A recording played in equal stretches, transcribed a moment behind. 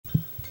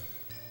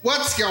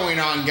What's going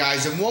on,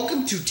 guys, and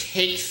welcome to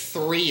take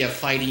 3 of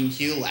fighting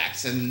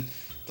Culex. And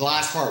the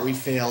last part we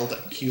failed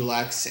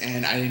Culex,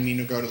 and I didn't mean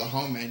to go to the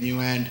home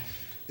menu, and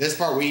this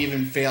part we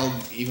even failed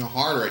even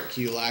harder at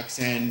Culex,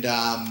 and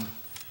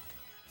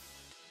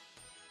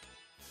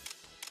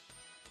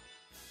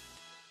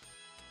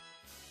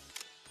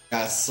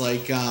yes,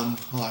 like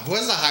hold on. Who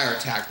has the higher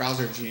attack,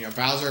 Bowser or Geno?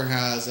 Bowser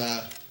has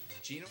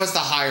Geno has the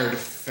higher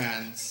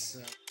defense.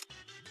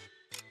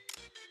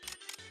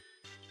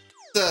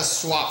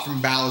 Swap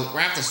from Bowser. We're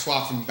gonna have to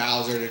swap from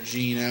Bowser to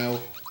Geno.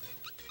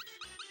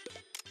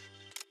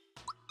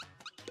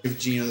 Give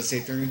Geno the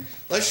safe turn.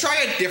 Let's try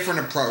a different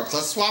approach.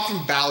 Let's swap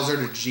from Bowser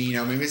to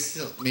Geno. Maybe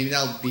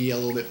that'll be a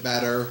little bit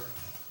better.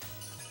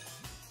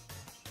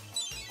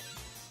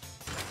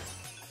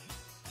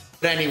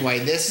 But anyway,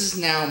 this is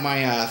now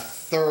my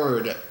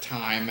third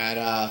time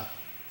at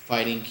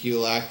fighting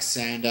Culex,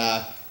 and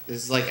this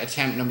is like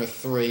attempt number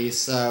 3.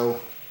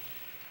 So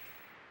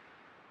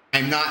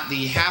I'm not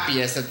the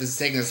happiest that this is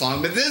taking this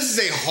long, but this is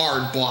a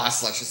hard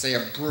boss, let's just say a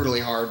brutally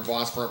hard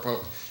boss for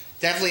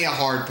definitely a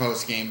hard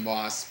post-game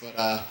boss,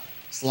 but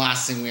it's the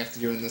last thing we have to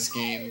do in this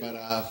game, but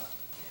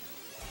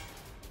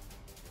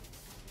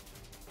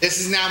this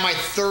is now my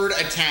third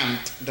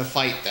attempt to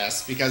fight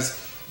this, because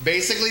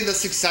basically the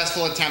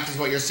successful attempt is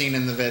what you're seeing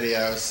in the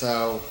video,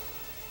 so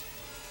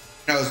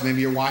who knows, maybe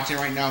you're watching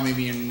right now,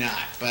 maybe you're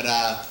not, but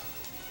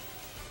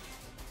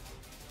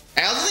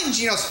I also think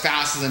Geno's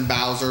faster than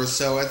Bowser,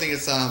 so I think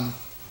it's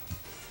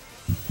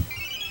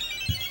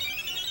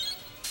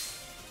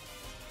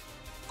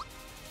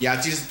yeah,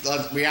 it's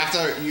just, we have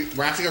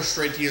to go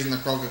straight to using the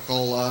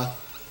Coca-Cola.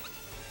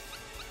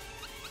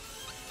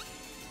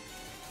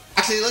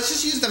 Actually, let's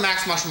just use the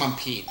Max Mushroom on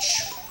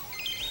Peach.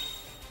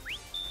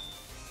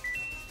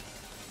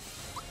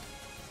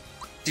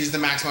 Use the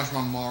Max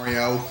Mushroom on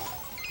Mario.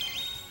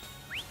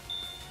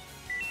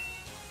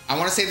 I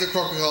want to save the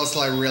Coca-Cola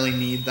till I really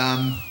need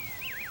them.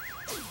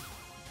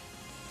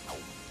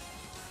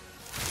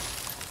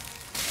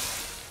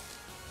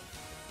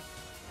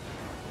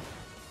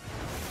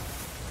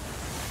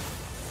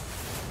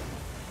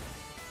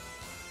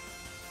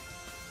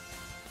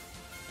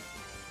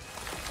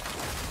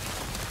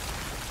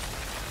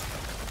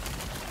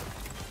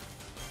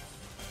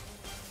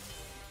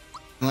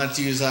 Let's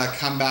use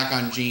comeback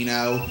on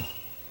Geno.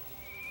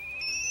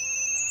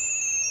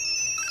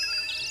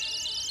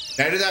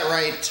 Did I do that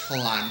right?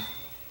 Hold on.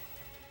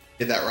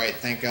 Did that right,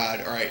 thank God.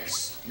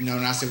 Alright. No,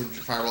 not super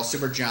fireball,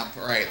 super jump.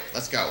 Alright,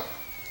 let's go.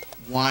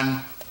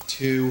 1,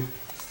 2,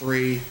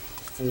 3,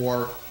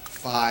 4,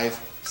 5,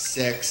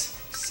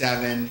 6,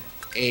 7,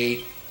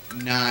 8,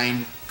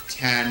 9,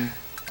 10,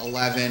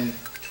 11,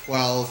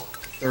 12,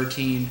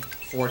 13,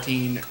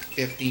 14,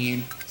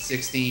 15,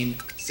 16,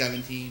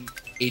 17,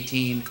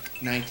 18,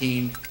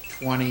 19,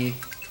 20,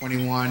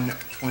 21,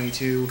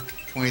 22,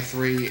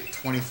 23,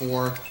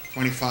 24,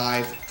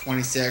 25,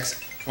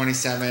 26,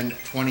 27,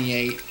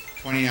 28,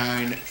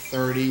 29,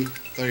 30,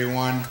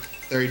 31,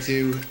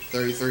 32,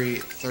 33,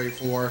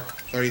 34,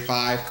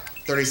 35,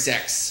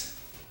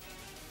 36.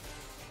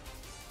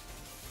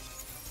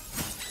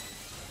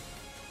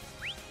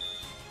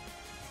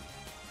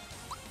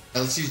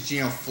 Let's use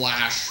Geno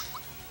Flash.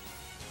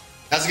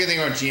 That's the good thing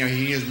about Geno. He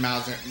can use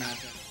magic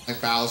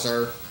like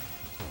Bowser.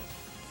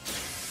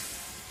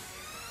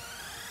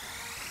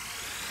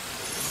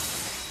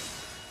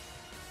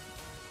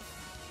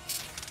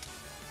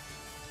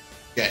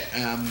 Okay,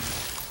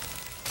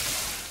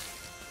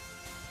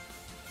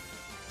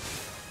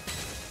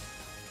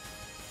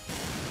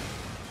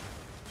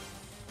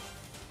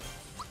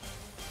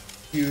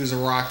 use a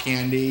rock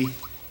candy.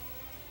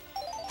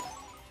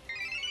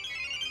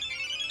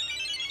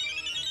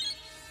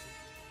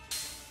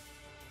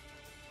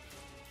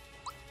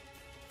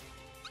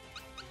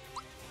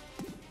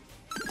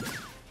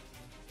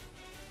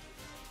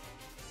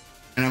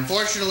 And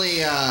unfortunately,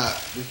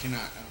 we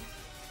cannot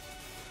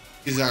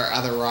use our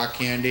other rock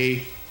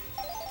candy.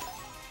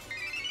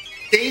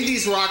 Save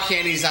these rock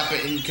candies up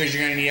because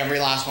you're gonna need every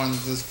last one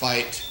of this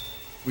fight.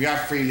 We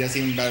got free, that's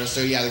even better.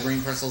 So yeah, the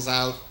green crystal's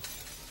out.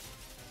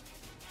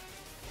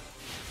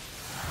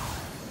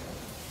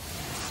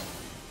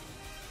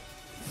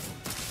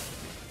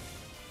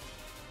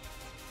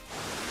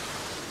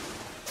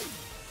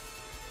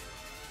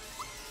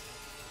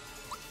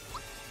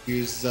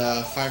 Use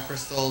 5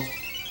 crystal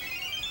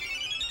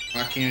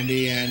rock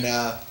candy, and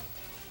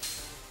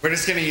we're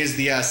just gonna use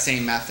the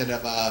same method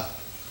of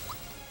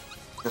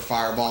for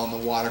fireball and the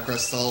water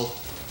crystal.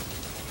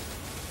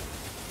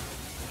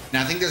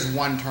 Now I think there's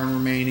 1 turn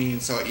remaining,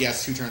 so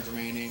yes, 2 turns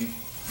remaining.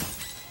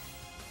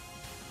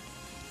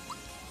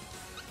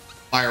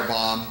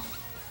 Firebomb.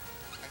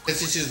 Let's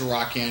just use the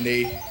rock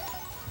candy.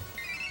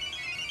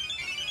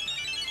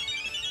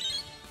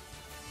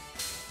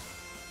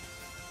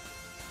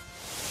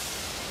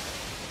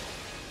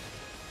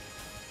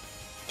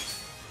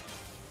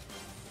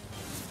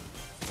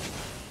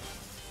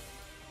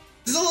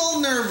 This is a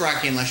little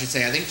nerve-wracking, let's just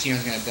say. I think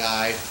Geno's gonna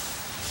die.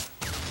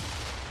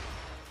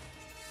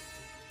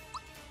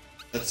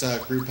 Let's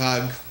group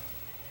hug.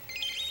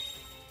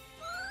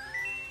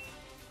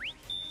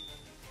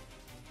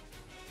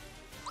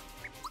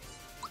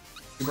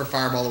 Super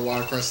Fireball the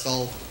Water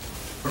Crystal.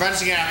 We're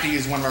eventually gonna have to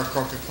use one of our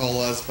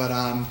Coca-Colas, but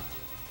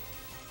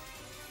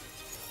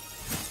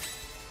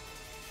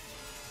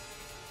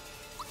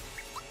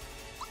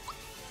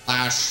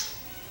Flash.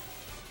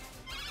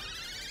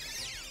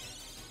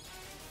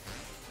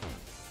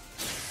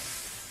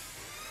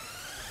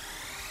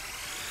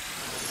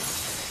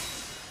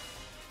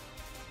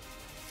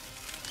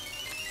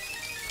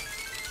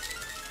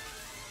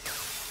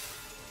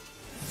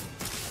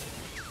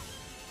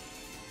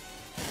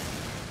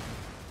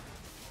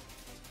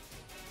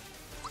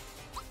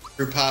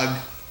 Group Hug.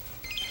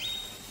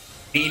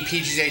 We need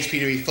Peach's HP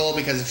to be full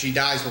because if she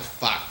dies, we're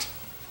fucked.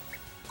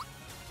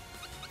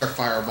 Or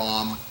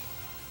Firebomb.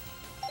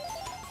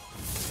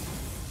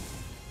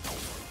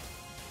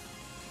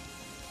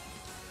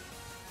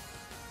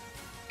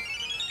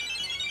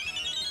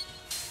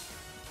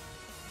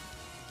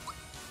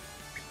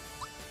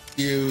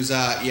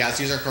 Yeah, let's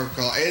use our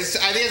Coca-Cola. I think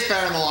it's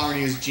better in the long run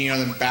to use Geno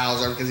than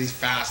Bowser because he's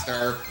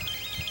faster.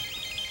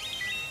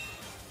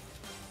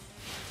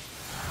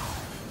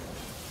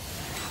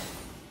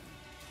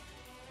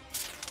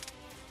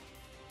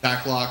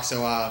 Back lock,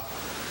 so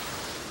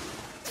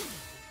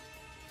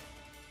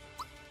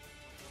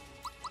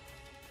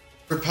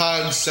Group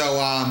Hug,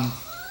 so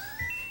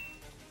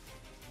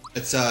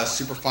it's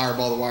Super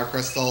Fireball the Water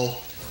Crystal.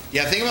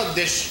 Yeah, the thing about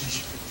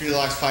this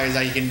Culex fight is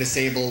that you can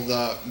disable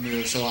the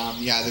move, so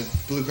yeah, the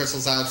blue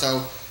crystal's out,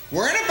 so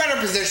we're in a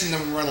better position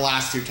than we were the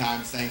last two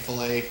times,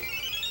 thankfully.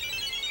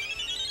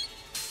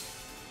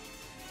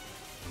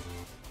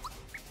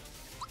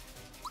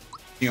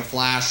 You know,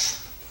 Flash.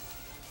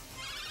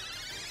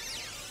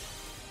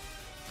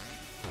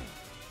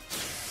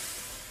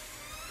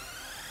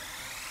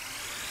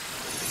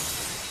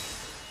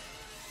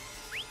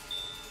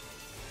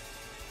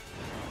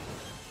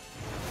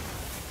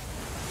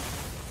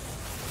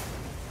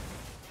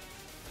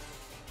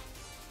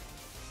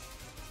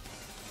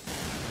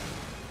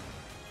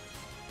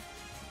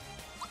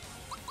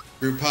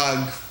 Group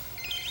Hug.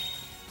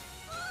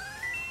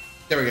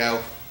 There we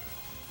go.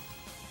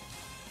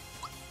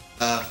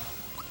 Out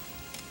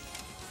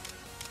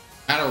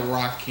of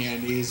rock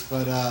candies,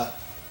 but a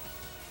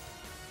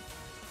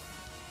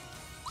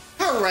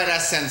red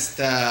essence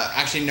to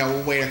actually no,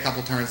 we'll wait a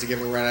couple turns to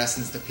give a red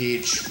essence to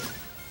Peach.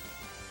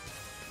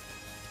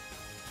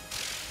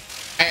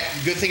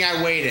 Good thing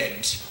I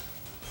waited.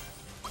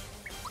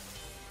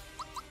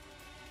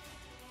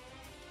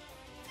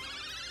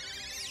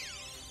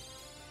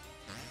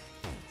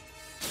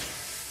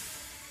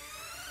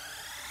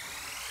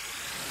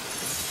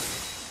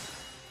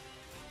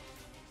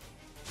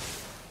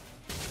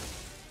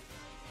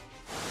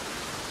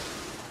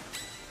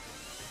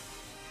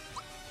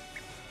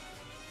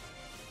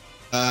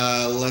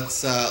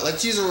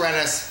 Let's use a red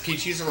essence.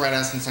 Peach, use a red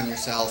essence on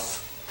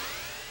yourself.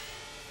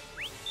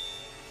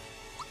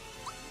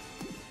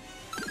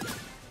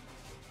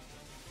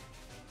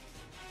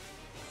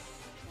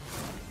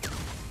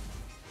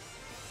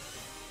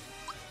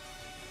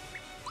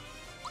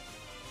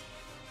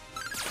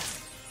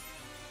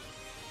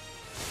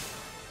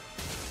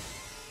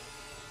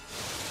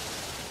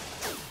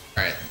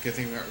 Alright, good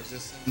thing about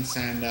resistance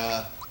and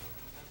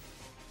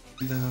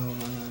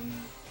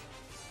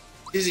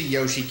use a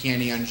Yoshi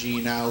candy on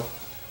Geno.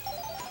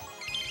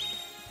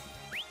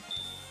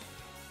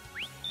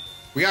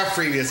 We got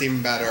freebie, that's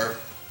even better.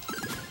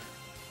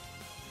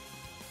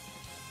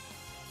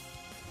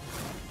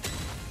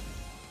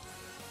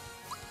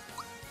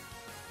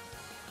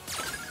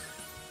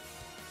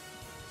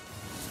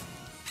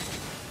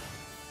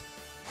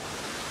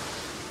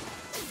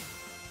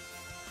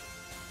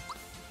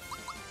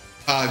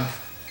 Hug.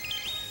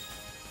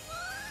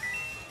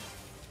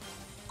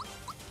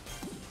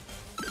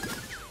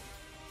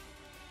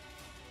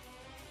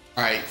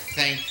 Alright,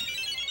 thank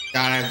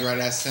God I have the red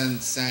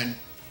essence and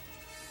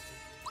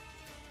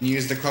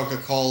use the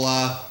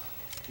Coca-Cola.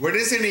 We're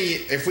just gonna,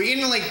 if we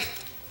can like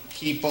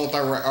keep both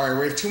our, alright,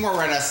 we have two more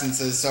red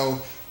essences,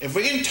 so if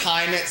we can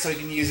time it so we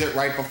can use it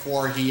right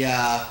before he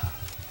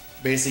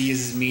basically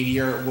uses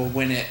Meteor, we'll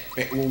win it,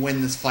 we'll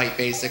win this fight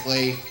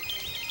basically.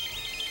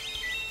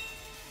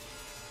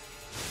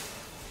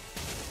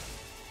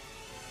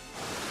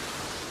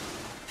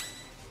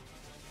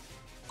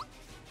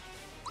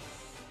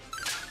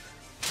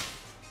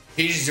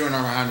 He's just doing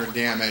over 100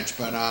 damage,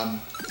 but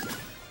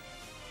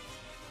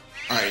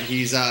alright,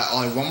 he's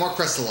only one more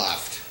crystal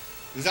left.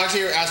 This is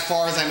actually as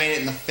far as I made it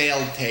in the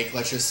failed take,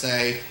 let's just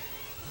say.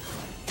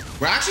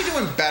 We're actually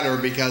doing better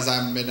because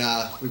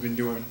we've been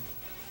doing,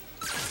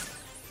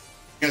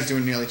 you guys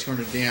doing nearly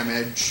 200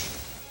 damage.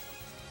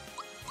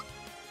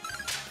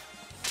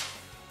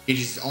 Peach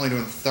is only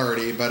doing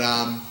 30, but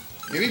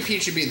maybe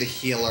Peach should be the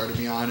healer, to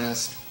be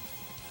honest.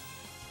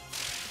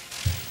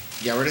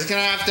 Yeah, we're just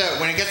gonna have to,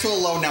 when it gets to a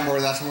low number,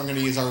 that's when we're gonna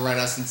use our red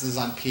essences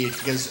on Peach,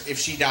 because if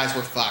she dies,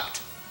 we're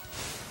fucked.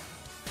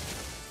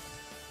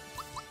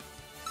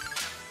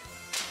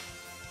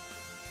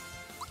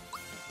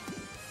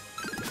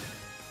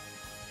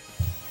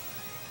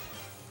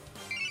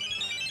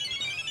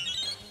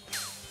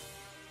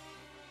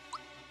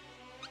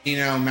 You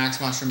know, Max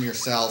Mushroom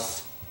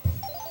yourself.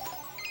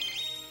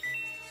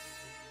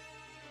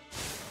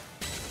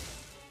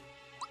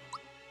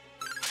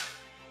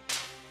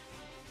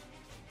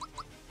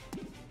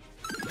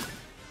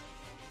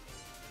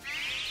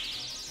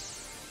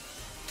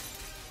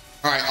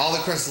 Alright, all the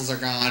crystals are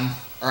gone.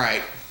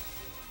 Alright.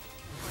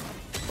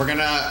 We're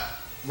gonna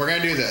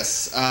do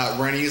this. We're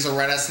gonna use a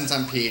red essence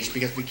on Peach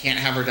because we can't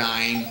have her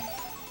dying.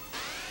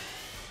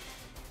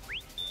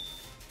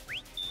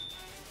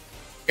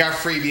 Got a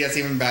freebie, that's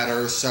even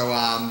better. So,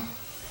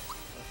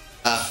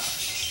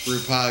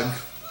 Group Hug.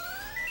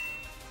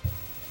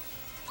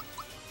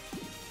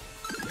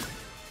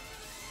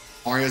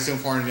 Mario's doing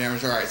 400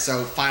 damage. Alright,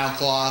 so Final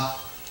Claw.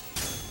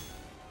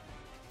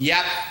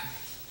 Yep.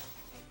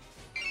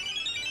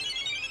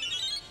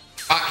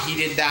 He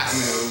did that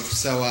move,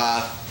 so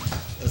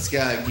let's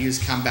go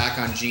use Comeback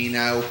on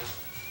Geno.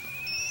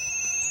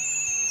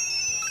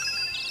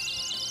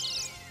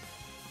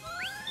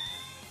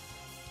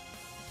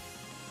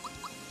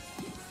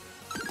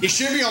 He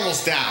should be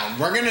almost down.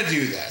 We're gonna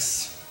do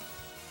this.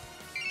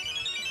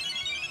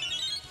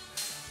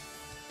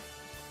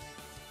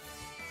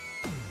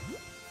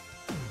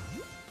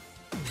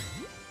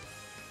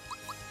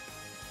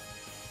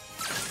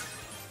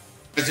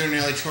 He's doing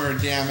nearly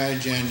 200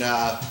 damage, and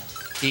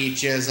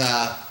Peach is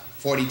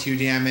 42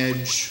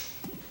 damage.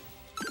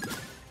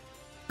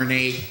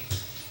 Grenade.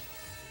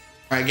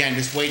 Alright, again,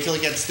 just wait till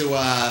it gets to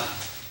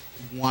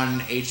 1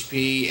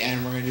 HP,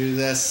 and we're gonna do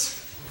this.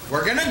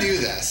 We're gonna do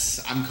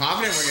this. I'm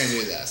confident we're gonna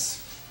do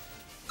this.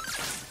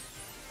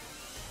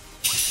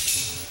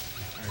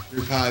 Alright,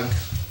 Group Hug.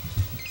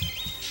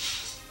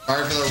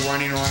 Sorry for the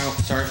running around.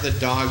 Sorry for the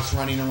dogs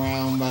running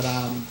around, but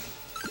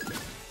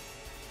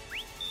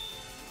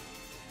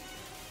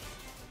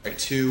Alright,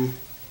 2.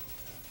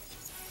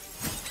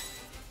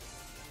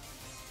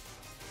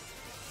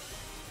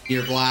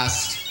 Ear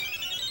Blast.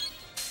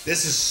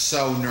 This is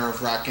so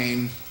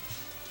nerve-wracking.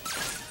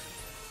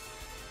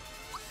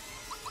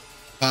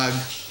 Hug.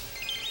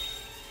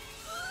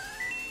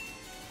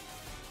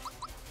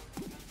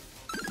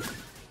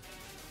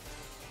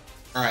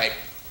 Alright.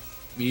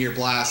 Meteor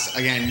Blast.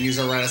 Again, use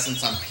a red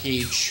essence on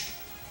Peach.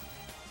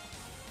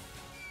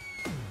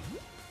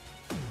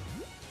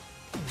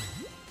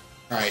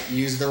 Alright,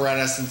 use the red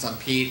essence on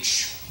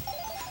Peach.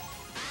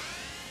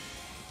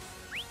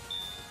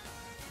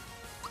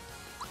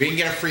 We didn't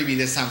get a freebie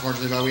this time,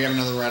 fortunately, but we have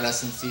another red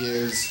essence to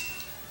use.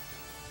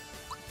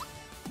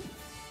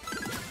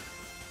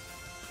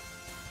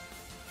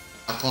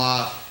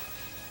 Claw.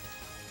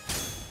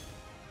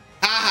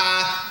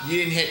 Haha! You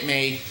didn't hit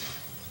me.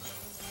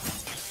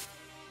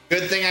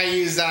 Good thing I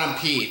used that on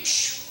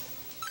Peach.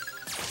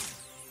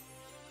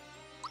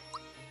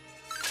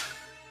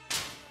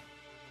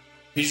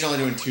 Peach is only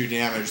doing 2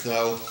 damage,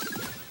 though.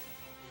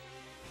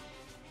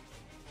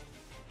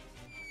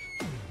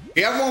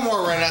 We have one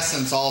more red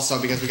essence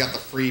also because we got the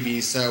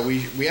freebie, so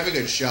we have a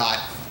good shot.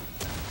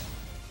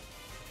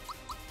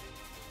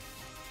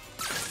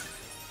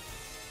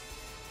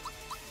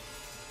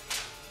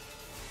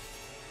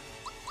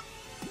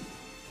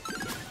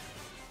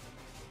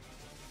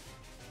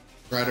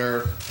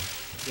 Shredder.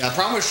 Yeah, the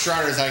problem with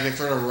Shredder is I can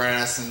throw a red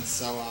essence,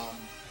 so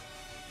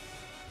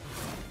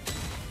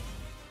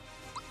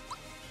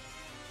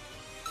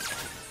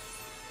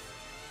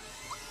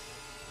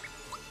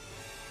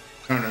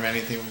I don't have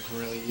anything we can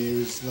really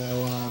use,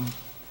 though.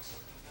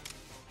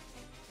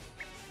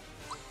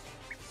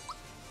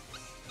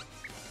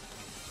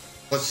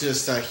 Let's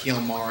just heal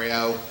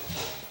Mario.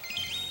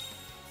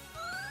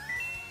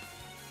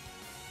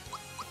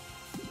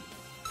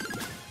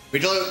 We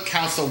till it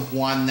counts to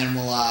 1, then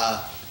we'll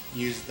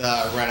use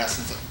the red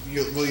essence.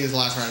 We'll use the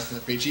last red essence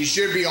of Peach. He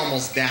should be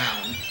almost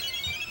down.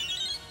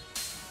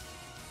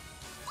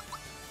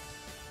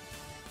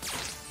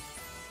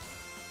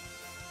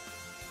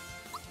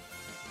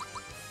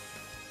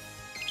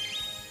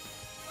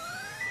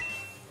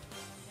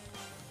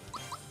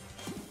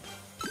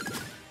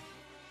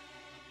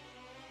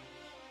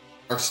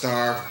 Dark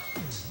Star.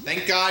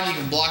 Thank God you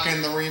can block it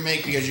in the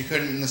remake because you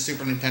couldn't in the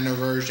Super Nintendo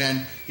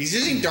version. He's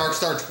using Dark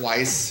Star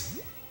twice.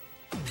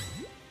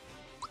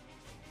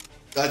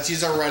 Let's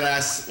use our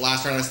last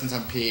red essence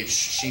on Peach.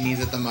 She needs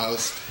it the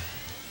most.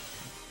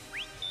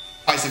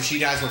 Twice, if she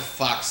dies, we're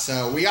fucked.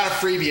 So we got a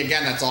freebie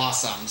again. That's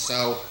awesome.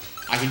 So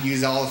I could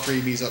use all the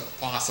freebies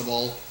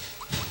possible.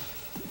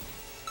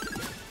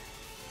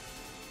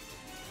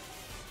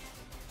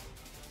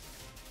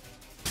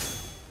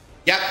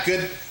 Yep,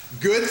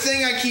 good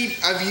thing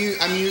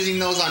I'm using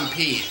those on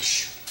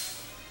Peach.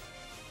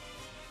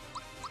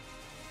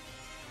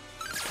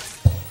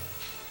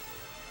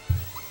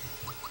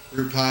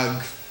 Group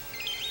Hug.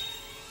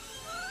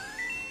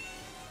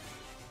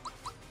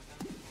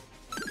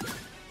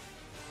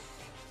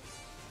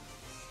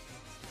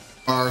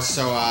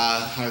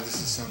 This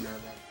is so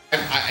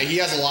nerve-wracking. He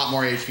has a lot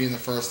more HP than the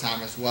first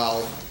time as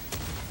well.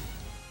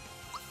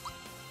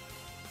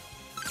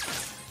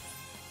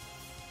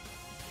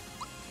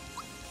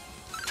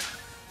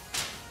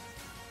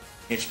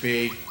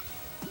 HP.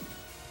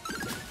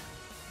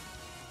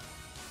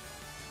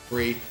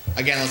 3.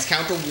 Again, let's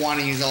count to 1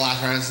 and use the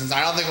last Renaissance.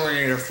 I don't think we're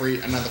gonna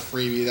get another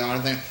freebie though.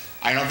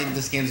 I don't think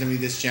this game's gonna be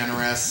this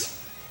generous.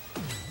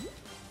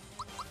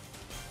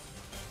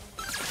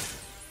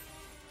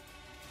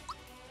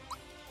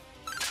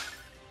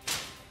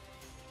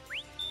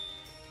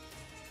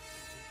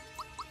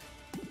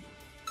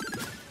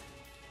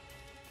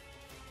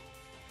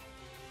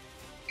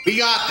 We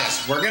got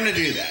this. We're gonna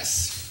do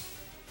this.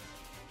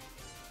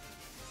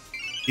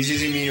 He's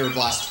using Meteor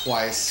Blast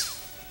twice.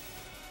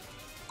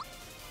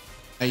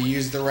 I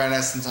used the Red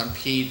Essence on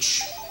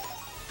Peach.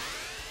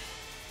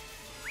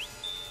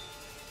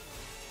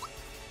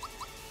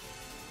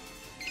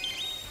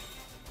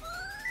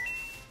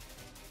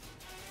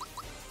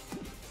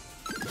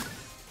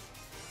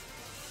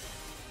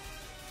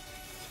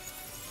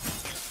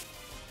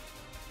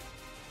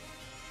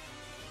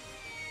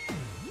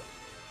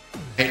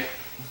 Hey.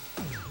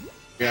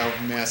 Go,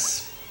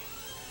 miss.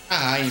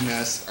 Ah, you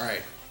missed.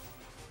 Alright.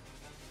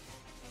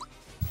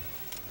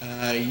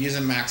 Use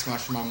a Max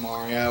Mushroom on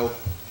Mario.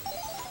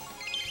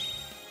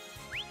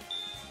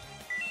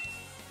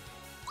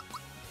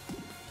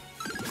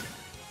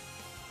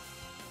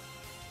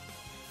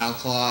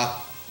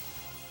 Claw.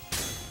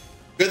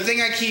 Good thing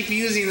I keep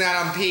using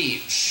that on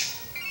Peach.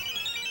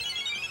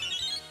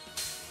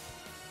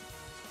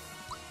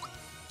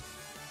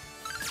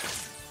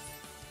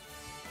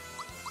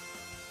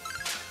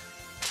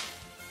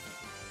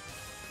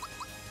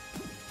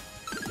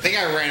 I think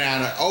I ran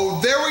out of...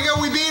 Oh, there we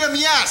go. We beat him.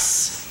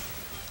 Yes.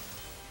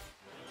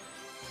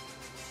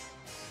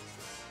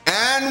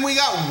 And we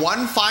got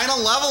one final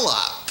level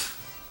up.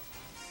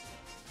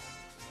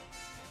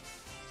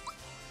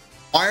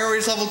 Mario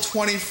reached level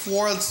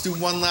 24. Let's do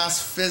one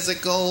last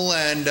physical.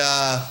 And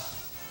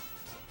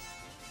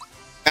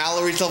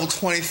Mallow reached level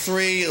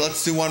 23.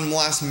 Let's do one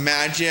last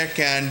magic.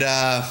 And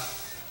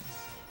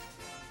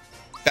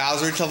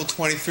Bowser reached level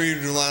 23.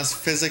 Do the last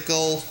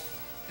physical.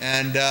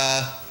 And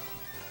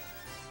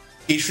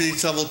Peach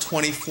reached level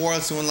 24.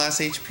 Let's do one last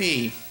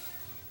HP.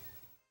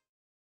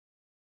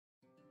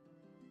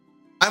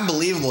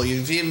 Unbelievable.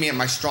 You've beaten me at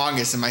my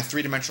strongest in my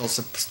three-dimensional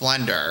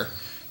splendor.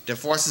 The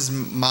forces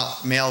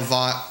male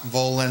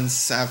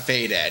volans have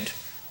faded.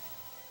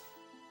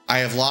 I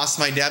have lost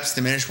my depths,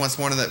 diminished once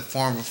more to the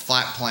form of a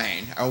flat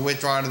plane. I will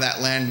withdraw to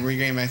that land and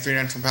regain my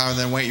three-dimensional power,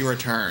 then wait your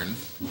return.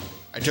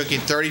 I took you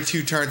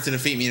 32 turns to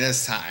defeat me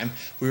this time.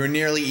 We were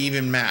nearly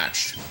even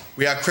matched.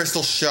 We got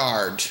Crystal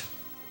Shard.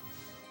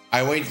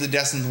 I wait the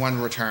destined one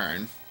to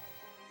return.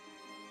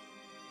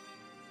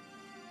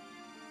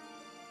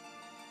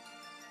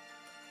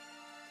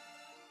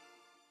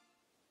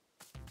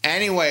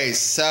 Anyways,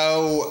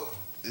 so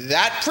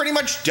that pretty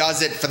much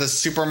does it for the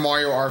Super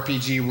Mario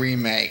RPG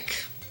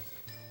remake.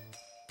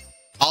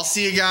 I'll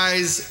see you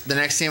guys the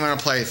next time I'm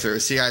gonna play through.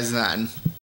 See you guys then.